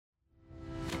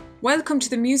Welcome to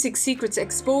the Music Secrets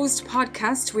Exposed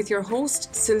podcast with your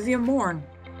host, Sylvia Morn.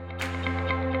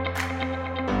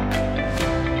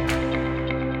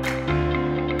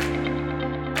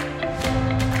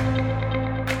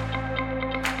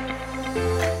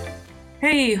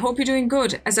 Hey, hope you're doing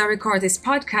good. As I record this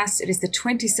podcast, it is the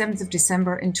 27th of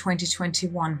December in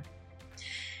 2021.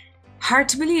 Hard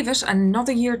to believe it,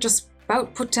 another year just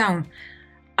about put down.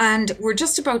 And we're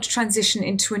just about to transition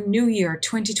into a new year,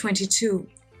 2022.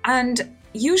 And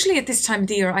usually at this time of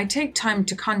the year, I take time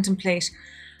to contemplate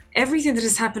everything that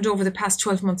has happened over the past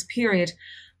 12-month period.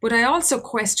 But I also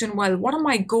question, well, what are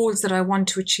my goals that I want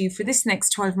to achieve for this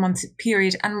next 12-month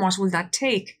period, and what will that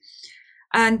take?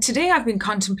 And today I've been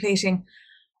contemplating,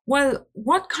 well,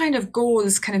 what kind of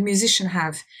goals can a musician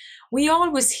have? We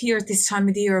always hear at this time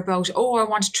of the year about, oh, I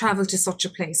want to travel to such a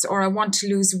place, or I want to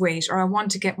lose weight, or I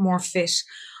want to get more fit.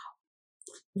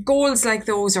 Goals like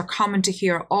those are common to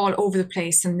hear all over the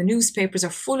place, and the newspapers are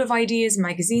full of ideas,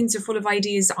 magazines are full of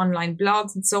ideas, online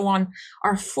blogs and so on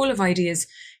are full of ideas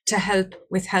to help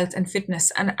with health and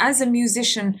fitness. And as a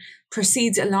musician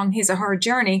proceeds along his or her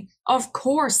journey, of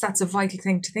course, that's a vital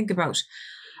thing to think about.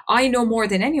 I know more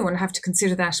than anyone have to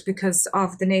consider that because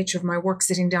of the nature of my work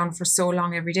sitting down for so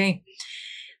long every day.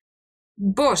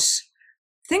 But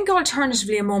think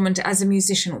alternatively a moment as a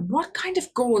musician. What kind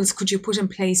of goals could you put in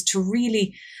place to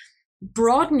really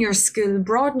broaden your skill,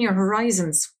 broaden your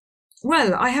horizons?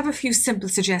 Well, I have a few simple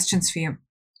suggestions for you.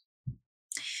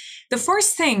 The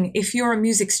first thing, if you're a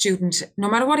music student, no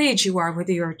matter what age you are,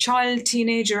 whether you're a child,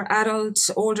 teenager, adult,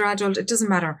 older adult, it doesn't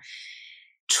matter.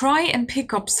 Try and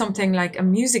pick up something like a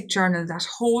music journal that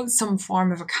holds some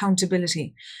form of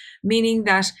accountability, meaning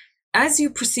that as you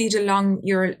proceed along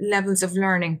your levels of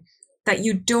learning, that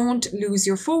you don't lose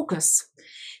your focus.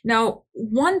 Now,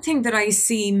 one thing that I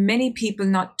see many people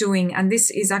not doing, and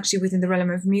this is actually within the realm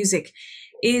of music,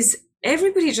 is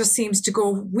everybody just seems to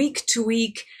go week to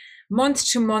week, month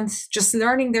to month, just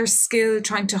learning their skill,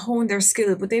 trying to hone their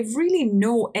skill, but they've really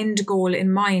no end goal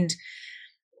in mind.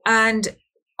 And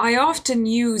I often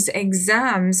use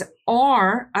exams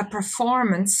or a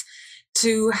performance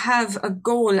to have a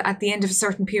goal at the end of a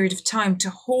certain period of time to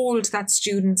hold that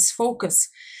student's focus.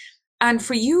 And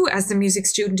for you as the music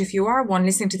student, if you are one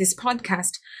listening to this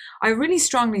podcast, I really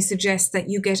strongly suggest that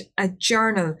you get a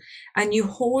journal and you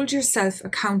hold yourself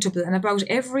accountable. And about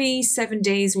every 7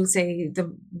 days, we'll say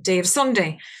the day of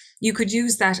Sunday, you could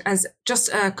use that as just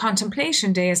a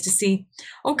contemplation day as to see,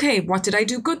 okay, what did I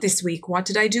do good this week? What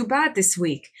did I do bad this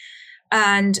week?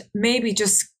 And maybe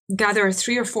just gather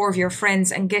 3 or 4 of your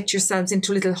friends and get yourselves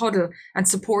into a little huddle and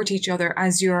support each other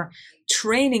as you're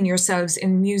training yourselves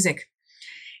in music.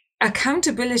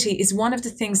 Accountability is one of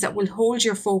the things that will hold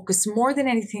your focus more than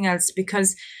anything else,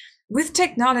 because with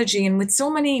technology and with so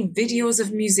many videos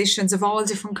of musicians of all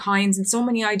different kinds and so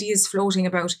many ideas floating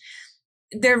about,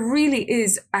 there really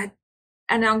is an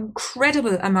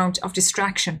incredible amount of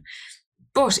distraction.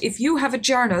 But if you have a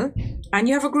journal and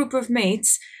you have a group of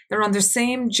mates that are on the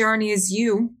same journey as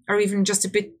you, or even just a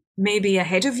bit maybe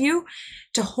ahead of you,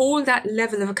 to hold that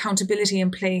level of accountability in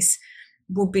place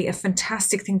would be a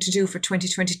fantastic thing to do for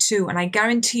 2022. And I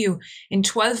guarantee you, in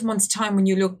 12 months' time, when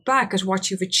you look back at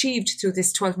what you've achieved through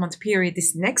this 12-month period,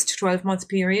 this next 12-month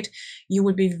period, you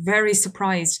will be very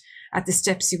surprised at the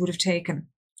steps you would have taken,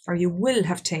 or you will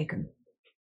have taken.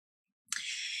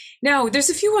 Now, there's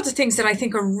a few other things that I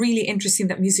think are really interesting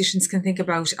that musicians can think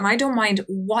about. And I don't mind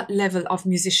what level of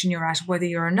musician you're at, whether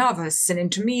you're a novice, an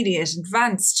intermediate,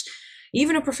 advanced,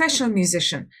 even a professional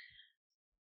musician.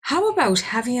 How about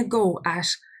having a go at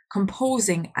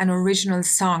composing an original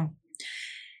song?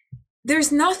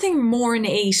 There's nothing more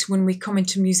innate when we come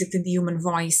into music than the human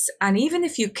voice. And even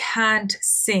if you can't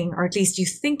sing, or at least you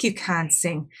think you can't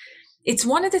sing, it's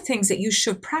one of the things that you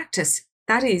should practice.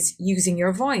 That is using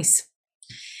your voice.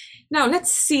 Now,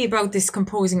 let's see about this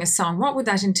composing a song. What would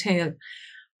that entail?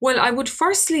 Well, I would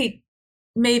firstly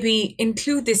maybe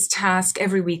include this task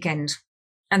every weekend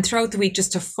and throughout the week,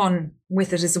 just have fun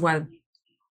with it as well.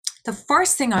 The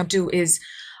first thing I'd do is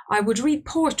I would read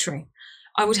poetry.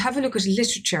 I would have a look at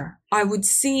literature. I would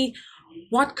see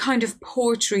what kind of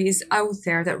poetry is out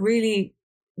there that really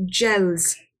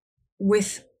gels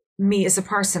with me as a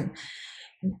person.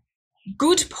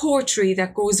 Good poetry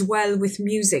that goes well with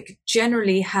music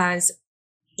generally has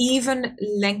even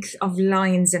length of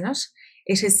lines in it.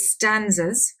 It has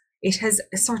stanzas. It has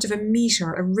a sort of a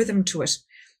meter, a rhythm to it.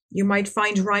 You might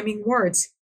find rhyming words,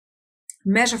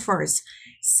 metaphors,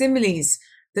 similes,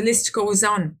 the list goes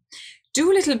on.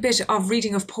 Do a little bit of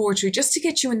reading of poetry just to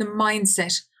get you in the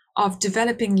mindset of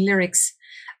developing lyrics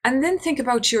And then think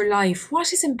about your life. What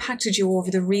has impacted you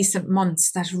over the recent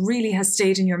months that really has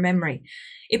stayed in your memory?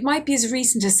 It might be as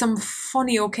recent as some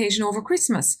funny occasion over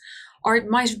Christmas, or it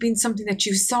might have been something that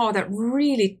you saw that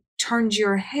really turned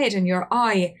your head and your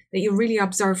eye, that you really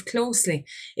observed closely.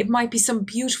 It might be some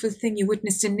beautiful thing you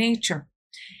witnessed in nature.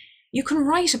 You can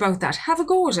write about that. Have a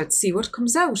go at it. See what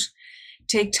comes out.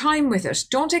 Take time with it.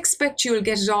 Don't expect you'll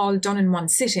get it all done in one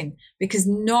sitting, because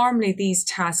normally these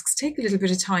tasks take a little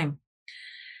bit of time.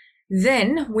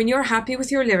 Then, when you're happy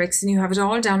with your lyrics and you have it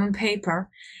all down on paper,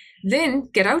 then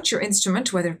get out your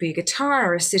instrument, whether it be a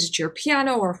guitar or sit at your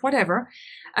piano or whatever,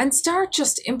 and start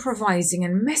just improvising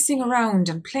and messing around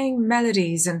and playing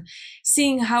melodies and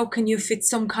seeing how can you fit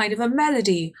some kind of a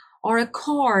melody or a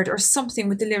chord or something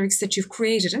with the lyrics that you've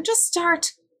created, and just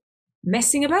start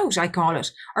messing about, I call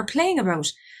it, or playing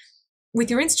about with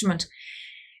your instrument.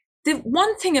 The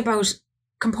one thing about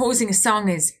composing a song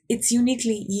is it's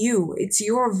uniquely you. It's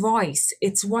your voice.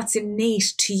 It's what's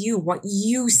innate to you, what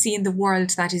you see in the world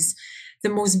that is the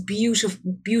most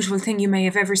beautiful thing you may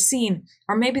have ever seen,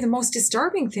 or maybe the most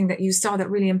disturbing thing that you saw that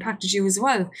really impacted you as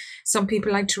well. Some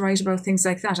people like to write about things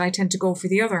like that. I tend to go for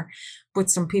the other,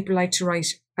 but some people like to write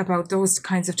about those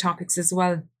kinds of topics as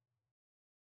well.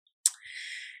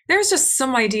 There's just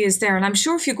some ideas there, and I'm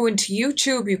sure if you go into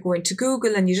YouTube, you go into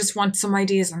Google, and you just want some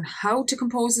ideas on how to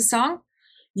compose a song,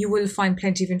 you will find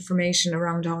plenty of information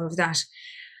around all of that.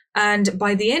 And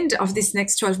by the end of this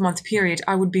next 12-month period,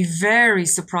 I would be very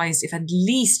surprised if at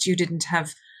least you didn't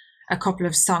have a couple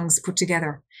of songs put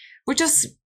together. But just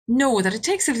know that it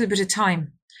takes a little bit of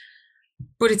time,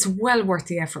 but it's well worth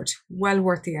the effort, well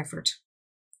worth the effort.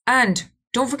 And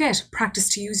don't forget,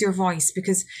 practice to use your voice,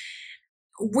 because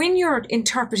when you're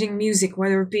interpreting music,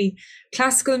 whether it be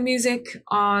classical music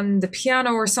on the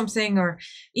piano or something, or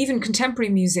even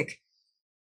contemporary music,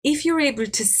 if you're able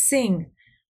to sing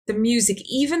the music,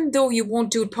 even though you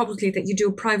won't do it publicly, that you do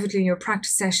it privately in your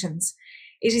practice sessions,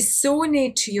 it is so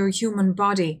innate to your human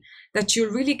body that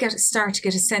you'll really start to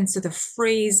get a sense of the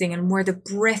phrasing and where the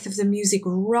breath of the music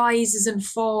rises and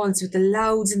falls with the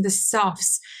louds and the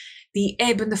softs. The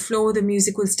ebb and the flow of the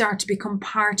music will start to become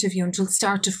part of you and it'll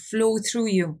start to flow through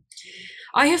you.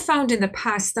 I have found in the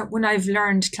past that when I've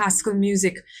learned classical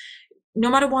music, no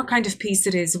matter what kind of piece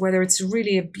it is, whether it's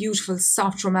really a beautiful,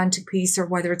 soft, romantic piece, or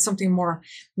whether it's something more,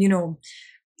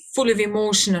 full of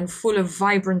emotion and full of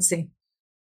vibrancy,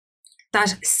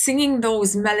 that singing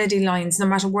those melody lines, no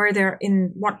matter where they're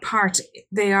in, what part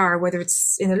they are, whether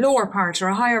it's in a lower part or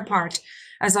a higher part,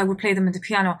 as I would play them at the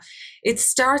piano, it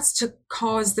starts to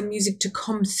cause the music to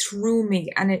come through me,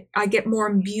 and I get more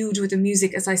imbued with the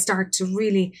music as I start to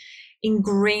really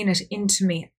ingrain it into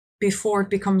me before it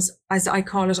becomes, as I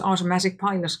call it, automatic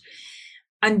pilot.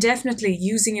 And definitely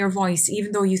using your voice,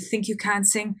 even though you think you can't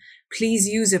sing, please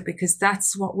use it, because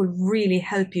that's what will really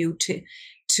help you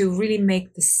to really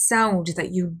make the sound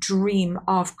that you dream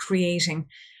of creating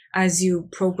as you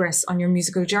progress on your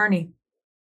musical journey.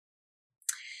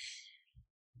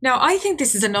 Now, I think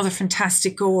this is another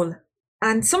fantastic goal.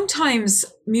 And sometimes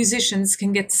musicians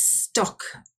can get stuck.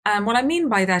 And what I mean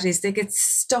by that is they get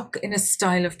stuck in a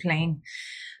style of playing.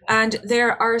 And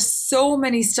there are so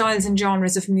many styles and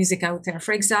genres of music out there.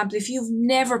 For example, if you've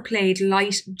never played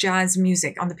light jazz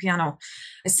music on the piano,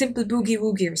 a simple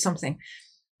boogie-woogie or something,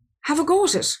 have a go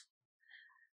at it.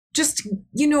 Just,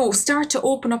 start to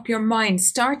open up your mind,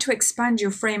 start to expand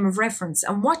your frame of reference.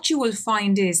 And what you will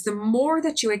find is the more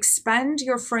that you expand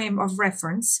your frame of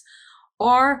reference,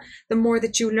 or the more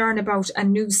that you learn about a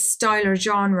new style or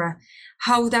genre,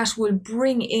 how that will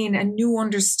bring in a new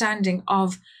understanding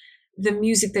of the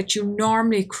music that you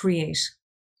normally create.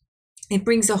 It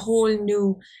brings a whole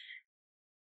new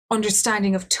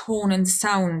understanding of tone and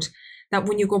sound, that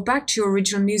when you go back to your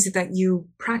original music that you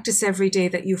practice every day,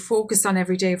 that you focus on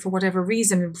every day for whatever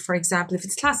reason, for example, if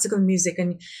it's classical music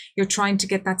and you're trying to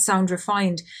get that sound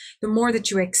refined, the more that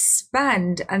you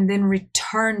expand and then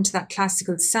return to that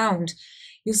classical sound,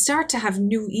 you'll start to have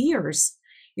new ears.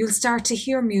 You'll start to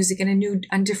hear music in a new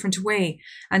and different way.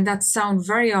 And that sound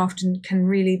very often can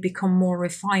really become more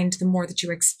refined the more that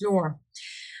you explore.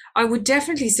 I would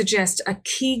definitely suggest a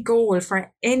key goal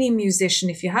for any musician,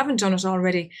 if you haven't done it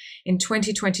already in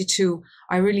 2022,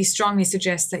 I really strongly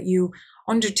suggest that you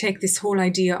undertake this whole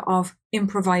idea of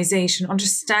improvisation,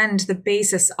 understand the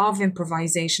basis of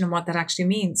improvisation and what that actually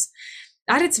means.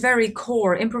 At its very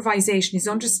core, improvisation is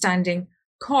understanding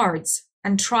chords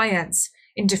and triads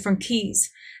in different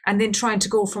keys, and then trying to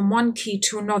go from one key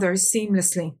to another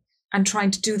seamlessly and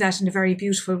trying to do that in a very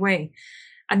beautiful way.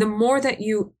 And the more that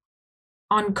you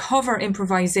uncover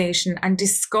improvisation and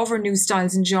discover new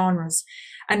styles and genres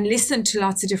and listen to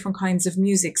lots of different kinds of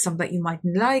music, some that you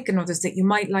mightn't like and others that you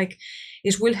might like.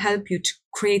 It will help you to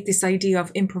create this idea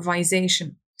of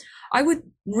improvisation. I would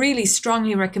really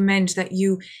strongly recommend that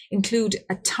you include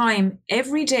a time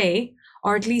every day,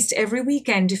 or at least every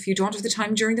weekend if you don't have the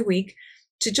time during the week,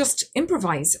 to just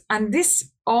improvise. And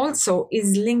this also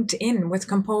is linked in with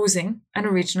composing an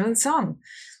original song,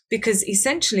 because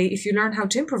essentially if you learn how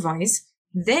to improvise,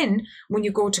 then when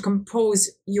you go to compose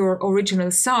your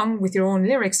original song with your own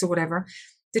lyrics or whatever,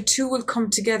 the two will come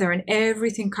together and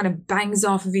everything kind of bangs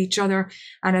off of each other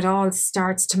and it all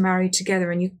starts to marry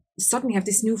together and you suddenly have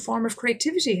this new form of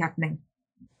creativity happening.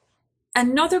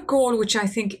 Another goal which I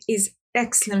think is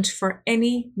excellent for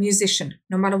any musician,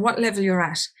 no matter what level you're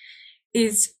at,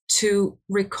 is to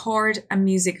record a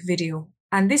music video.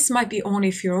 And this might be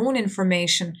only for your own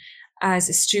information as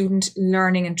a student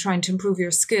learning and trying to improve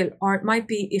your skill, or it might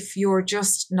be if you're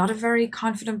just not a very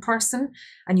confident person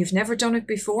and you've never done it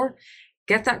before.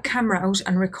 Get that camera out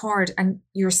and record and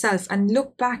yourself and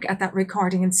look back at that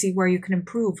recording and see where you can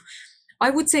improve.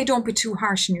 I would say don't be too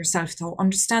harsh on yourself though.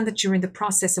 Understand that you're in the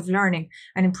process of learning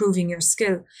and improving your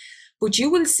skill. But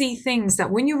you will see things that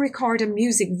when you record a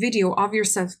music video of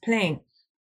yourself playing,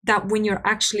 that when you're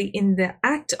actually in the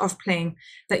act of playing,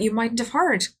 that you mightn't have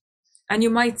heard. And you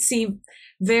might see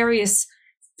various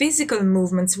physical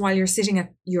movements while you're sitting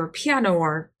at your piano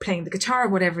or playing the guitar or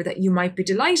whatever that you might be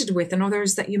delighted with, and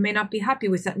others that you may not be happy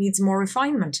with that needs more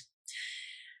refinement.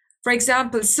 For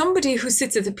example, somebody who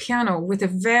sits at the piano with a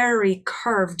very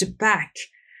curved back,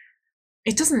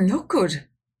 it doesn't look good.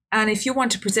 And if you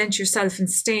want to present yourself on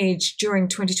stage during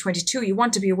 2022, you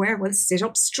want to be aware, well, sit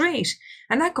up straight.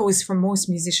 And that goes for most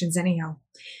musicians anyhow.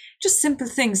 Just simple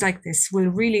things like this will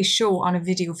really show on a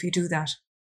video if you do that.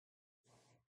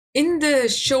 In the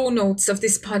show notes of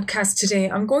this podcast today,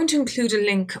 I'm going to include a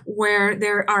link where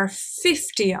there are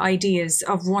 50 ideas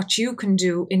of what you can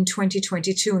do in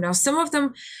 2022. Now, some of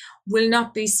them will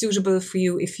not be suitable for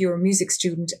you if you're a music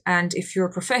student, and if you're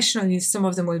a professional, some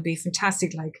of them will be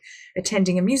fantastic, like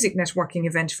attending a music networking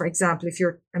event, for example, if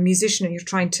you're a musician and you're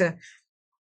trying to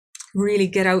really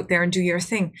get out there and do your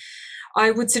thing.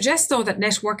 I would suggest, though, that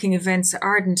networking events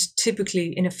aren't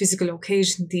typically in a physical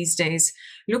location these days.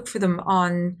 Look for them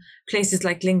on places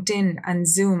like LinkedIn and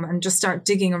Zoom and just start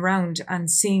digging around and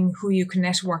seeing who you can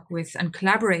network with and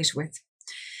collaborate with.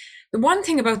 The one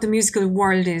thing about the musical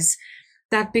world is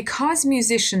that because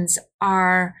musicians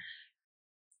are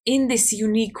in this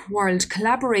unique world,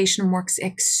 collaboration works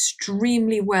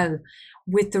extremely well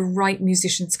with the right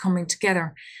musicians coming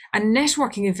together. And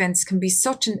networking events can be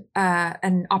such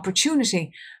an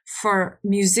opportunity for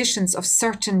musicians of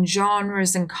certain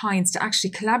genres and kinds to actually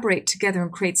collaborate together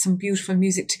and create some beautiful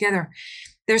music together.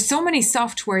 There's so many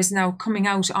softwares now coming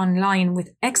out online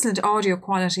with excellent audio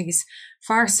qualities,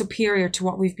 far superior to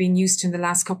what we've been used to in the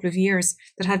last couple of years,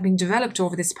 that had been developed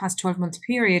over this past 12-month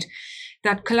period,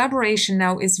 that collaboration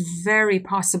now is very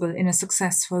possible in a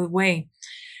successful way.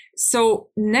 So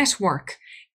network.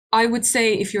 I would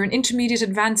say if you're an intermediate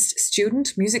advanced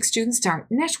student, music student, start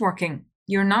networking.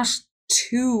 You're not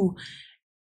too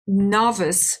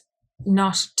novice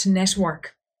not to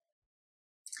network.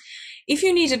 If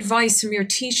you need advice from your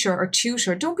teacher or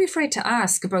tutor, don't be afraid to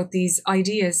ask about these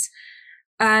ideas.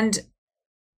 And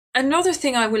another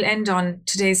thing I will end on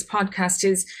today's podcast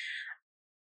is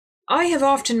I have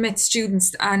often met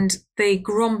students and they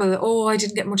grumble, oh, I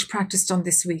didn't get much practice done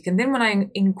this week. And then when I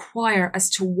inquire as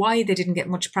to why they didn't get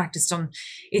much practice done,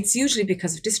 it's usually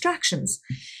because of distractions.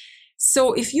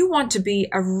 So if you want to be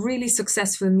a really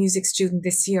successful music student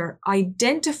this year,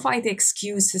 identify the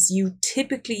excuses you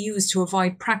typically use to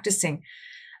avoid practicing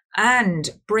and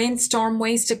brainstorm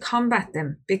ways to combat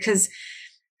them. Because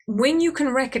when you can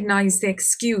recognize the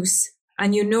excuse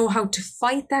and you know how to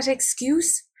fight that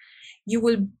excuse, you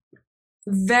will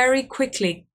very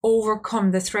quickly overcome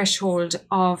the threshold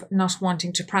of not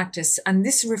wanting to practice. And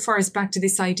this refers back to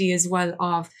this idea as well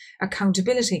of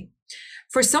accountability.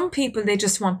 For some people, they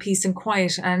just want peace and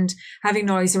quiet, and having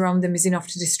noise around them is enough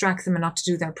to distract them and not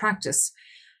to do their practice.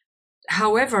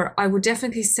 However, I would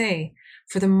definitely say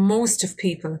for the most of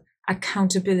people,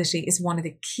 accountability is one of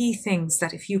the key things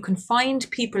that if you can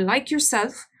find people like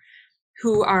yourself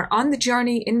who are on the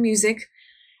journey in music,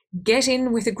 get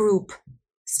in with a group,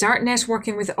 start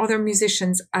networking with other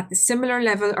musicians at the similar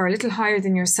level or a little higher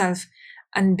than yourself,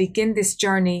 and begin this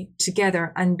journey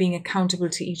together and being accountable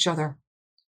to each other.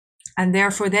 And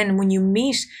therefore then when you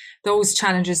meet those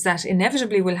challenges that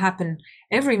inevitably will happen,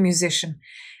 every musician,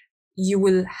 you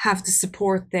will have the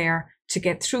support there to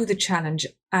get through the challenge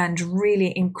and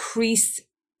really increase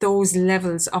those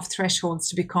levels of thresholds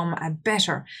to become a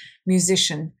better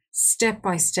musician step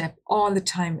by step, all the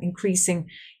time, increasing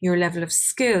your level of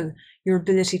skill, your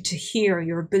ability to hear,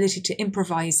 your ability to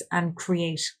improvise and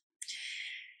create.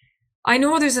 I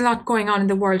know there's a lot going on in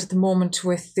the world at the moment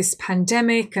with this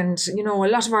pandemic, and, a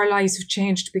lot of our lives have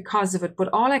changed because of it. But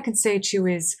all I can say to you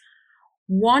is,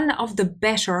 one of the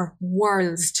better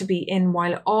worlds to be in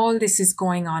while all this is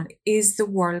going on is the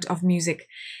world of music.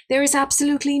 There is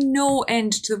absolutely no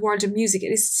end to the world of music.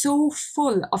 It is so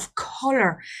full of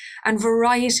colour and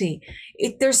variety.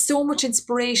 There's so much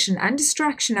inspiration and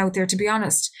distraction out there, to be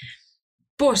honest.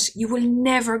 But you will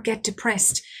never get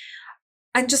depressed.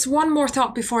 And just one more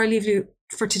thought before I leave you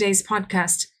for today's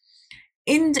podcast.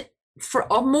 For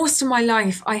most of my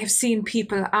life, I have seen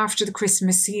people after the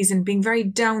Christmas season being very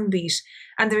downbeat.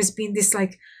 And there's been this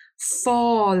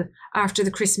fall after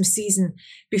the Christmas season.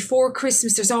 Before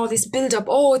Christmas, there's all this build up.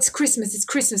 Oh, it's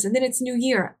Christmas. And then it's New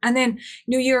Year. And then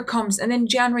New Year comes, and then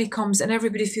January comes, and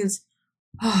everybody feels,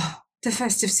 the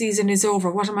festive season is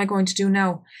over. What am I going to do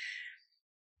now?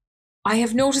 I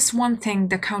have noticed one thing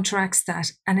that counteracts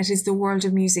that, and it is the world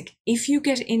of music. If you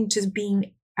get into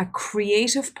being a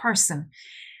creative person,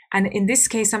 and in this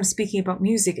case, I'm speaking about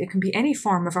music, it can be any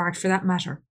form of art for that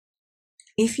matter.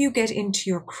 If you get into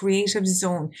your creative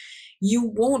zone, you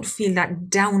won't feel that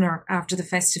downer after the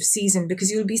festive season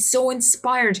because you'll be so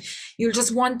inspired. You'll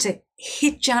just want to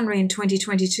hit January in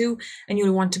 2022, and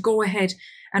you'll want to go ahead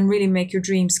and really make your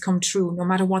dreams come true, no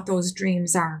matter what those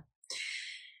dreams are.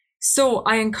 So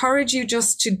I encourage you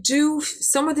just to do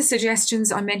some of the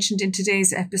suggestions I mentioned in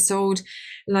today's episode,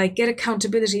 like get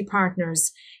accountability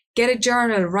partners, get a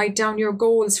journal, write down your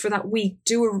goals for that week,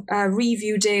 do a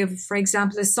review day of, for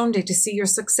example, a Sunday to see your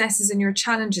successes and your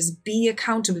challenges, be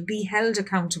accountable, be held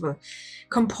accountable,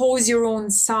 compose your own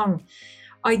song,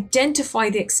 identify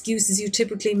the excuses you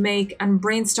typically make and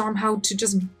brainstorm how to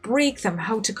just break them,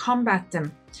 how to combat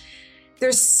them.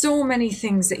 There's so many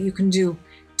things that you can do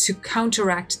to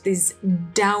counteract this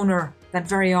downer that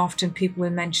very often people will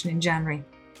mention in January.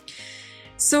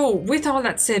 So with all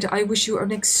that said, I wish you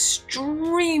an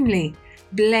extremely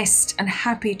blessed and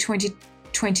happy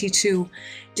 2022,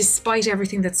 despite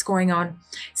everything that's going on.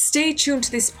 Stay tuned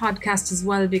to this podcast as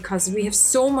well, because we have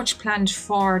so much planned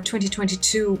for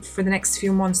 2022 for the next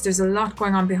few months. There's a lot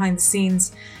going on behind the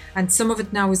scenes, and some of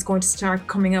it now is going to start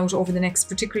coming out over the next,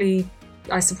 particularly,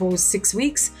 I suppose, 6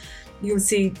 weeks. You'll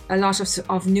see a lot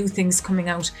of new things coming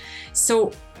out.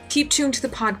 So keep tuned to the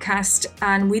podcast,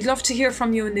 and we'd love to hear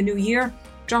from you in the new year.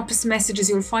 Drop us messages.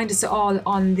 You'll find us all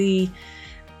on the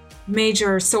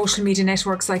major social media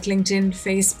networks like LinkedIn,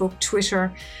 Facebook,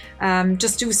 Twitter.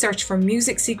 Just do a search for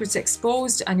Music Secrets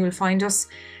Exposed and you'll find us.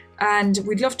 And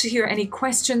we'd love to hear any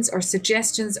questions or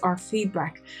suggestions or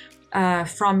feedback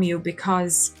from you,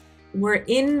 because we're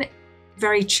in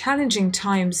very challenging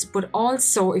times, but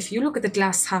also if you look at the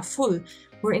glass half full,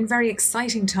 we're in very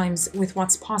exciting times with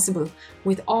what's possible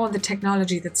with all the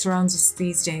technology that surrounds us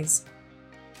these days.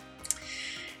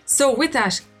 So with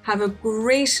that, have a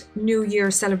great New Year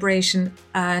celebration,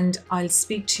 and I'll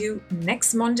speak to you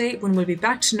next Monday when we'll be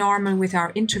back to normal with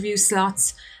our interview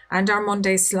slots and our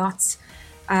Monday slots.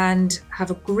 And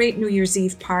have a great New Year's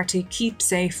Eve party. Keep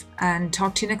safe and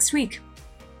talk to you next week.